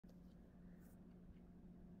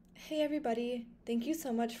Hey everybody, thank you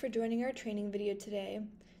so much for joining our training video today.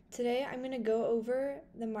 Today I'm going to go over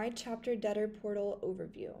the MyChapter Debtor portal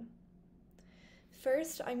overview.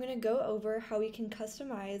 First, I'm going to go over how we can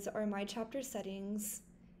customize our MyChapter settings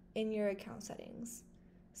in your account settings.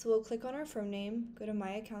 So we'll click on our firm name, go to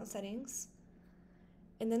My Account Settings,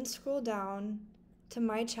 and then scroll down to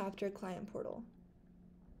MyChapter Client Portal.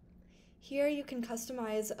 Here you can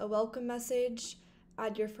customize a welcome message,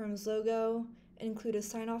 add your firm's logo, include a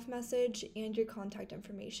sign-off message, and your contact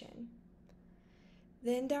information.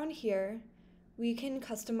 Then down here, we can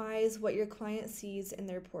customize what your client sees in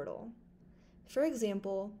their portal. For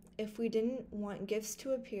example, if we didn't want gifts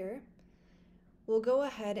to appear, we'll go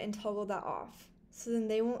ahead and toggle that off, so then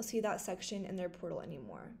they won't see that section in their portal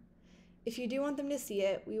anymore. If you do want them to see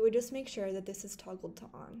it, we would just make sure that this is toggled to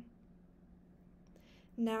on.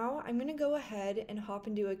 Now I'm going to go ahead and hop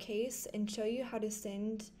into a case and show you how to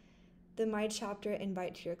send the MyChapter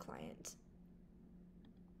invite to your client.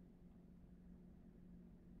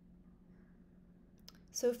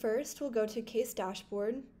 So first we'll go to Case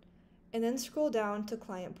Dashboard and then scroll down to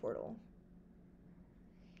Client Portal.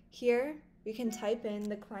 Here we can type in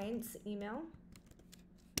the client's email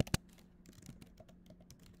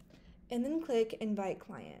and then click Invite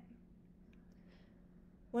Client.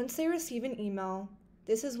 Once they receive an email,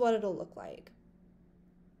 this is what it'll look like.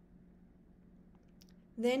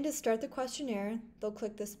 Then to start the questionnaire, they'll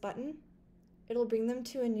click this button. It'll bring them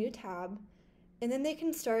to a new tab, and then they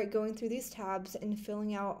can start going through these tabs and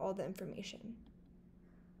filling out all the information.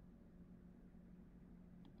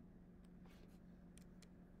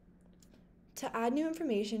 To add new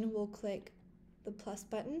information, we'll click the plus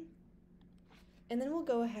button, and then we'll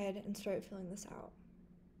go ahead and start filling this out.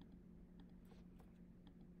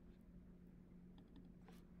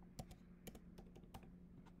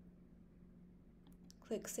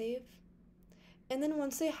 Click Save. And then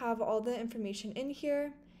once they have all the information in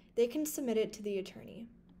here, they can submit it to the attorney.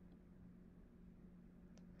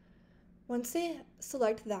 Once they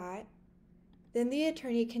select that, then the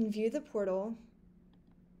attorney can view the portal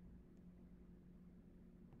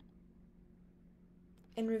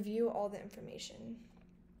and review all the information.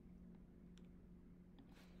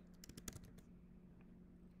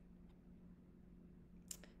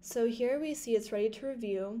 So here we see it's ready to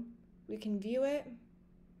review. We can view it,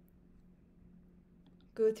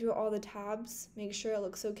 go through all the tabs, make sure it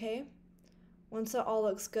looks okay. Once it all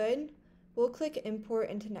looks good, we'll click Import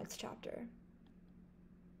into Next Chapter.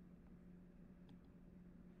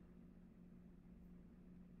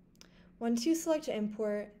 Once you select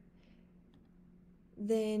Import,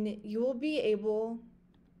 then you will be able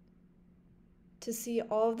to see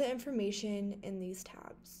all of the information in these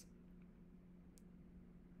tabs.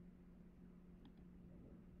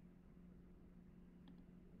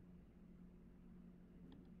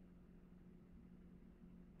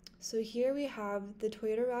 So here we have the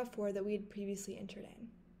Toyota RAV4 that we had previously entered in.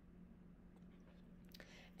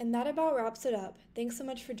 And that about wraps it up. Thanks so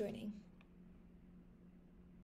much for joining.